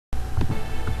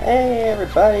Hey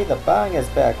everybody, the Bong is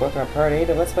back. Welcome to part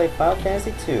 8 of Let's Play Final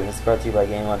Fantasy 2. This is brought to you by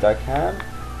GameOne.com.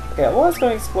 Okay, I was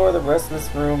going to explore the rest of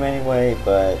this room anyway,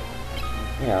 but,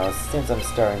 you know, since I'm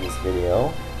starting this video,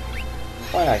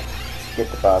 why not get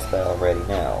the boss battle ready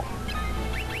now?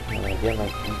 I'm going to get my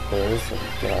ethers and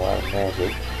get a lot of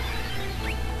magic.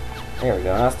 There we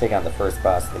go, now let's take on the first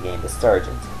boss of the game, the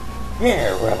Sergeant.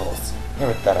 Yeah, rebels!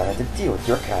 Never thought I'd have to deal with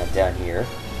your kind down here.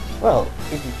 Well,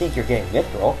 if you think you're getting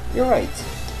Mythril, you're right.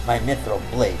 My Mythril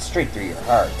blade straight through your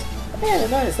heart. Man,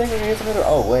 I'm not a single against Mythril.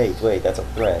 Oh, wait, that's a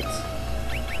threat.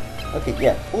 Okay,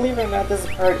 yeah, believe it or not, this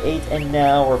is part 8, and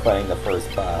now we're fighting the first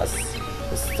boss,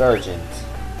 the Sergeant.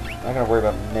 I'm not gonna worry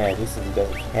about magic since he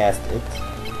doesn't cast it.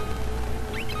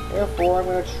 Therefore, I'm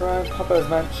gonna try and pump out as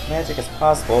much magic as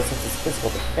possible since his physical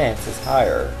defense is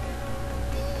higher.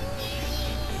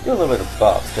 Do a little bit of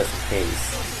buffs just in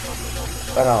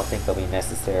case, but I don't think they'll be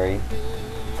necessary.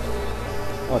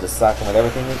 We'll just sock him with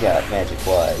everything we got,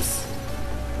 magic-wise.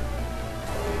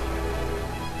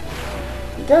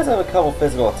 He does have a couple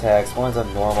physical attacks. One's a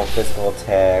normal physical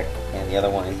attack, and the other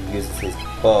one he uses his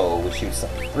bow, which shoots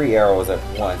 3 arrows at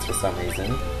once for some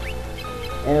reason.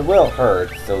 And it will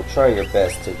hurt, so try your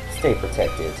best to stay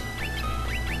protected.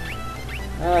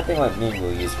 I think let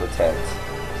Minwu use Protect,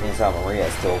 since how Maria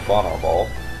is still vulnerable.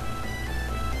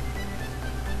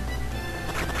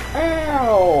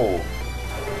 Ow!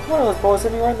 One of those bullets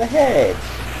hit me right in the head!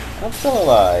 I'm still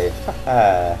alive!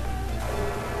 Haha!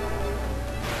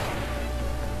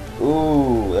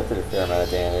 Ooh, that did a fair amount of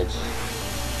damage.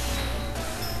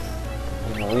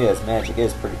 And Maria's magic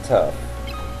is pretty tough.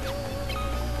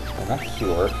 Well, not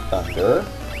Cure, Thunder.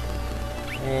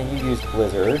 And you use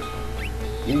Blizzard.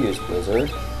 You use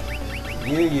Blizzard.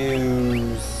 You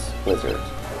use Blizzard.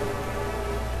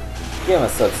 Give him a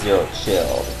Sub-Zero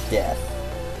chill to death.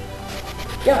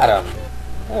 Got him!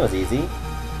 That was easy.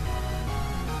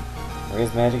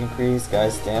 Maria's magic increase,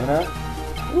 guy's stamina.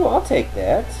 Ooh, I'll take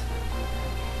that.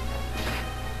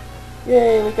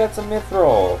 Yay, we got some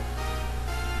Mythril!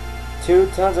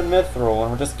 2 tons of Mythril,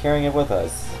 and we're just carrying it with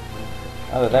us.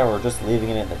 Other than that, we're just leaving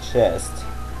it in the chest.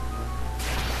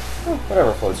 Oh,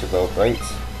 whatever floats your boat, right?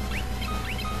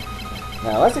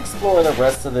 Now, let's explore the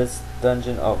rest of this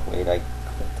dungeon. Oh, wait, I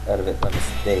clicked out of it by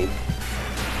mistake.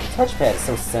 The touchpad is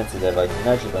so sensitive, I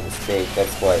nudged it by mistake,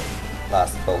 that's why I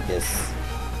lost focus.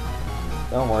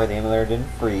 Don't worry, the emulator didn't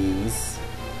freeze.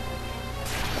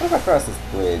 What if I cross this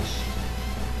bridge?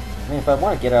 I mean, if I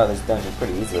want to get out of this dungeon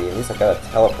pretty easily, at least I got a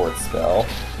teleport spell.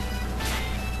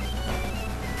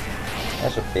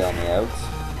 That should bail me out.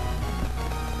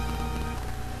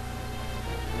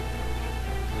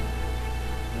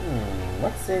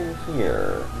 What's in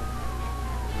here?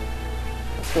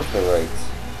 Let's go to the right.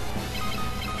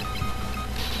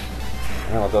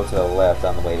 And then we'll go to the left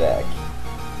on the way back.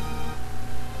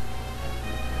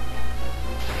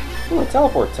 Ooh, a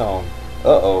teleport tome.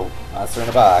 Uh-oh, monster in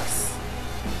a box.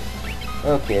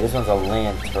 Okay, this one's a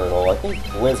land turtle. I think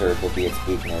Blizzard will be its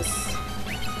weakness.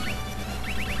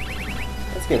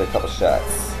 Let's give it a couple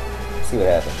shots. See what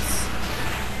happens.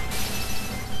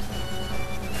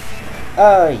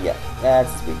 Yeah,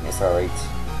 that's its weakness, alright.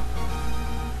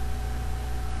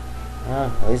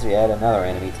 At least we add another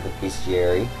enemy to the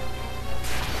bestiary.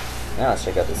 Now let's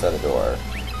check out this other door.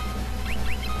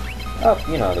 Oh,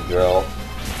 you know the drill.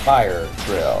 Fire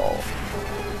drill.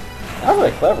 That's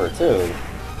really clever, too.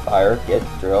 Fire, get,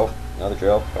 drill, know the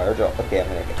drill, fire, drill. Okay, I'm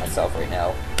gonna get myself right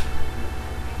now.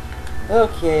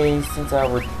 Okay, since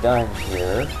we're done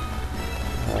here,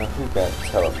 who got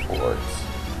teleport?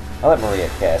 I'll let Maria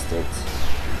cast it.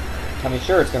 I mean,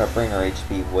 sure, it's gonna bring her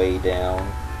HP way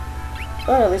down,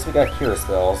 but at least we got cure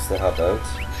spells to help out.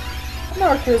 And now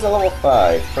our cure's at level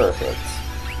 5. Perfect.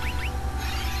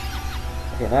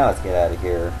 Okay, now let's get out of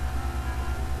here.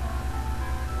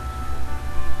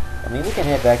 I mean, we can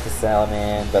head back to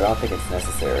Salaman, but I don't think it's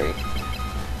necessary.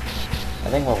 I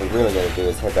think what we really gotta do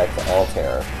is head back to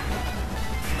Altair.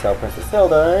 Tell Princess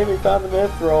Hilda, hey, we found the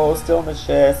Mythril, still in the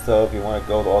chest, so if you want to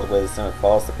go all the way to Summit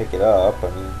Falls to pick it up,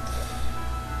 I mean...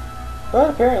 But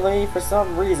apparently, for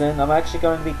some reason, I'm actually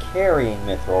going to be carrying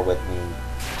Mythril with me.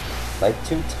 Like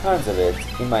 2 tons of it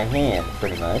in my hand,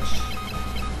 pretty much.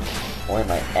 Or in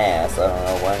my ass, I don't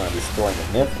know where I'm going to be storing the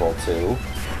Mythril to.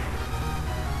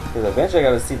 Because eventually I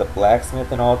gotta see the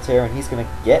blacksmith in Altair, and he's gonna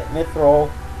get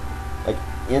Mythril, like,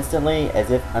 instantly,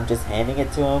 as if I'm just handing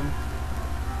it to him.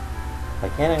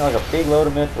 Like handing like a big load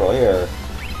of Mythril. Here,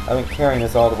 I've been carrying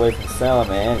this all the way from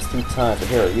Salaman, it's 2 tons, but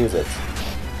here, use it.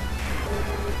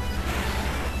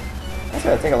 That's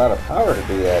gotta take a lot of power to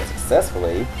do that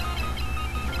successfully.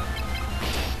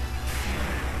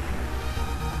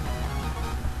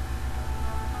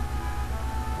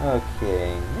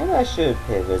 Okay, maybe I should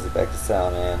pay a visit back to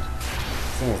Salamand,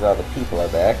 seeing as all the people are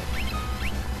back.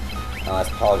 Unless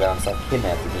Paul got himself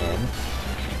kidnapped again.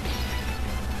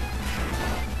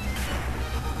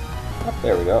 Oh,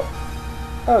 there we go.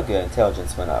 Oh good,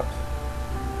 intelligence went up.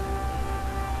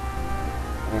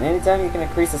 I mean, anytime you can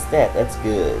increase a stat, that's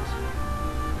good.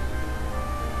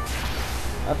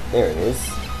 Oh, there it is.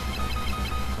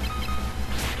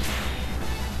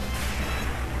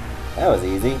 That was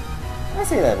easy. I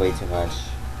say that way too much.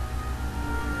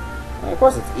 I mean, of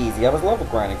course it's easy. I was level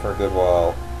grinding for a good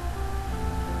while.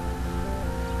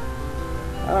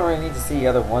 I don't really need to see the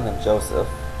other one than Joseph.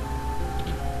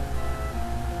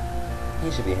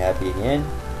 He should be happy again.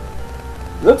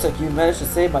 Looks like you managed to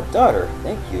save my daughter.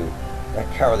 Thank you. That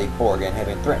cowardly Borgin had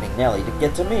been threatening Nellie to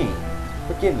get to me.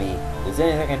 Forgive me. If there's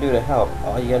anything I can do to help,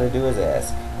 all you gotta do is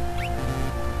ask.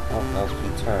 Oh, no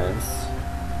key turns.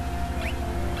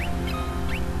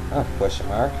 Oh, question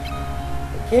mark.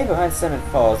 The cave behind Cement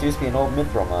Falls used to be an old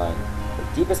Mythril mine.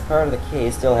 The deepest part of the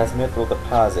cave still has Mythril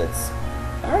deposits.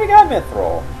 I already got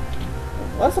Mythril.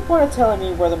 What's the point of telling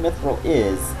me where the Mythril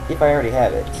is if I already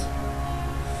have it?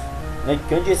 Like,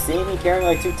 couldn't you see me carrying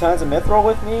like 2 tons of Mythril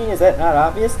with me? Is that not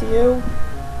obvious to you?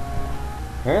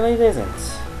 Apparently it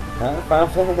isn't. Not in the Final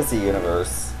Fantasy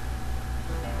universe.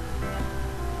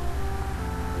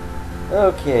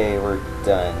 Okay, we're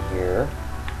done here.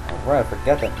 Alright, I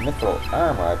forgot that Mythril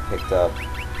armor I picked up.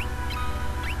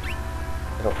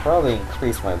 It'll probably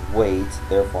increase my weight,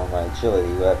 therefore my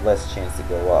agility will have less chance to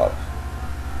go up.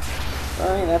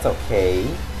 I mean, that's okay.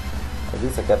 At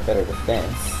least I got better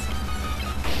defense.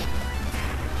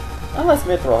 Unless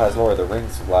Mythril has Lord of the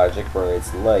Rings logic where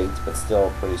it's light but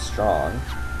still pretty strong.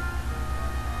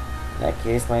 In that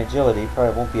case, my agility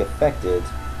probably won't be affected.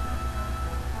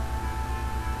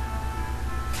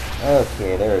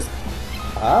 Okay, there's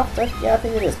Popped? Yeah, I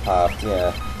think it is Popped,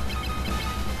 yeah.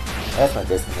 That's my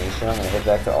destination. I'm gonna head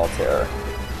back to Altair.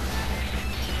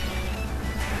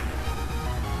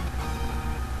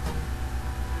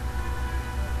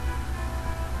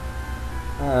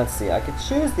 Let's see, I could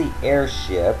choose the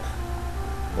airship,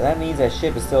 but that means that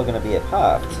ship is still going to be at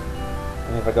Popped.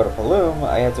 And if I go to Paloom,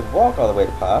 I have to walk all the way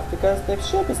to Popped because the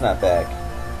ship is not back.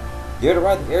 You here to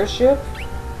ride the airship?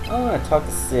 I'm going to talk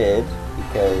to Sid,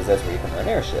 because that's where you can ride an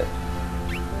airship.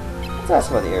 Let's ask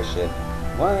about the airship.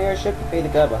 Want the airship? You pay the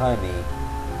guy behind me.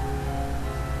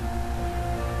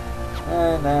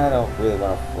 Nah, I don't really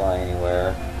want to fly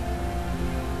anywhere.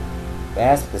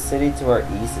 Basque, the city to our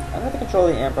east, is under the control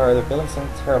of the Empire. They're building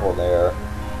something terrible there.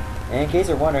 And in case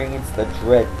you're wondering, it's the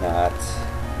Dreadnought.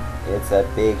 It's that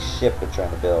big ship they're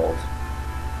trying to build.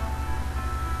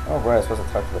 Oh, right, I'm supposed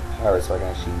to talk to the pirates so I can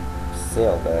actually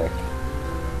sail back.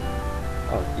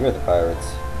 Oh, you're the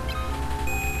pirates.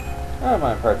 I don't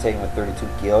mind partaking with 32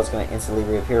 gil. It's going to instantly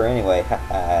reappear anyway.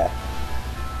 Haha.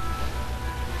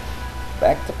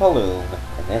 Back to Paloom,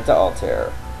 and then to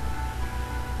Altair.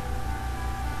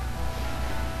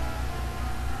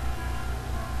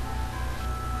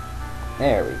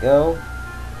 There we go.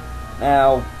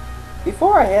 Now,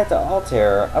 before I head to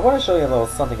Altair, I want to show you a little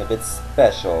something a bit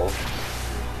special.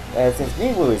 Since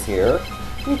Miwu is here,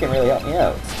 he can really help me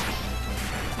out.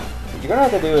 What you're going to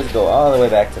have to do is go all the way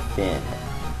back to Finn.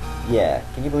 Yeah,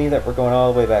 can you believe that we're going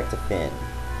all the way back to Finn?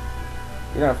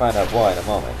 You're going to find out why in a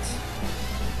moment.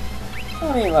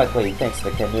 I mean, luckily, thanks to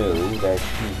the canoe that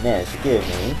he managed to give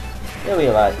me, it'll be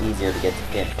a lot easier to get to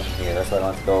Finn from here, so I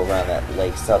don't have to go around that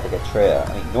lake south of Gatrea.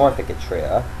 I mean, north of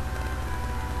Gatrea.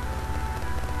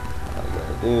 All you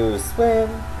gotta do is swim,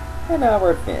 and now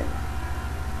we're at Finn.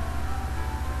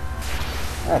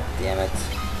 God damn it.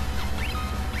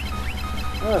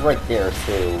 It was right there,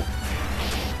 too.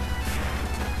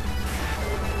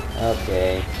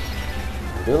 Okay.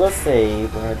 We'll do a little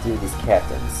save, we're gonna do these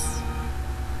captains.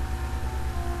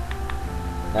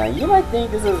 Now, you might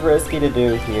think this is risky to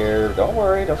do here. Don't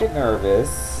worry, don't get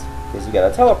nervous, because you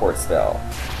got a teleport spell.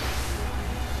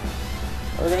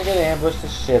 We're gonna get ambushed the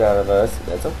shit out of us, but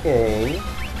that's okay.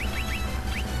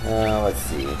 Now, let's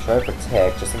see. Try to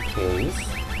protect, just in case.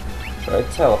 Try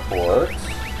to teleport.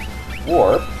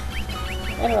 Warp.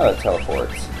 And another teleport.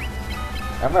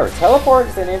 Now remember, teleport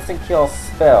is an instant kill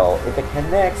spell. If it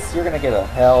connects, you're gonna get a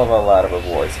hell of a lot of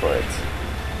rewards for it.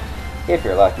 If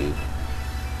you're lucky.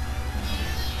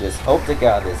 Just hope to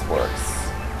God this works.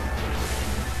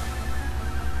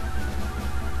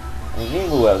 I mean, Mimu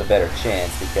will have a better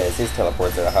chance because his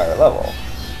teleport's at a higher level.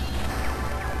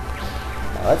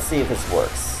 Now let's see if this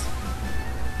works.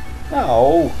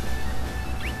 No!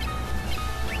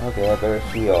 Okay, I better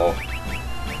heal.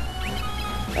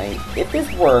 I mean, if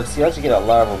this works, you actually get a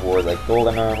lot of rewards like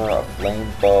golden armor, a flame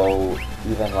bow,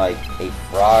 even like a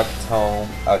frog tome,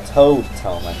 a toad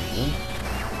tome, I mean.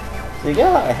 So you get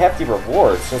a lot of hefty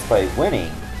rewards just by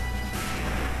winning.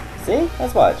 See?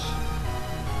 Let's watch.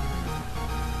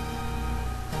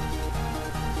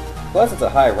 Plus it's a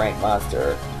high rank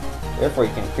monster, therefore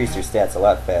you can increase your stats a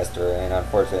lot faster, and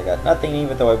unfortunately I got nothing.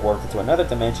 Even though I've warped into another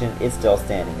dimension, it's still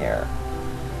standing there.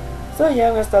 So yeah,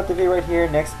 I'm going to stop the video right here.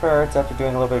 Next part, after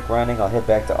doing a little bit of grinding, I'll head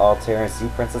back to Altair and see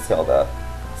Princess Hilda.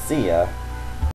 See ya.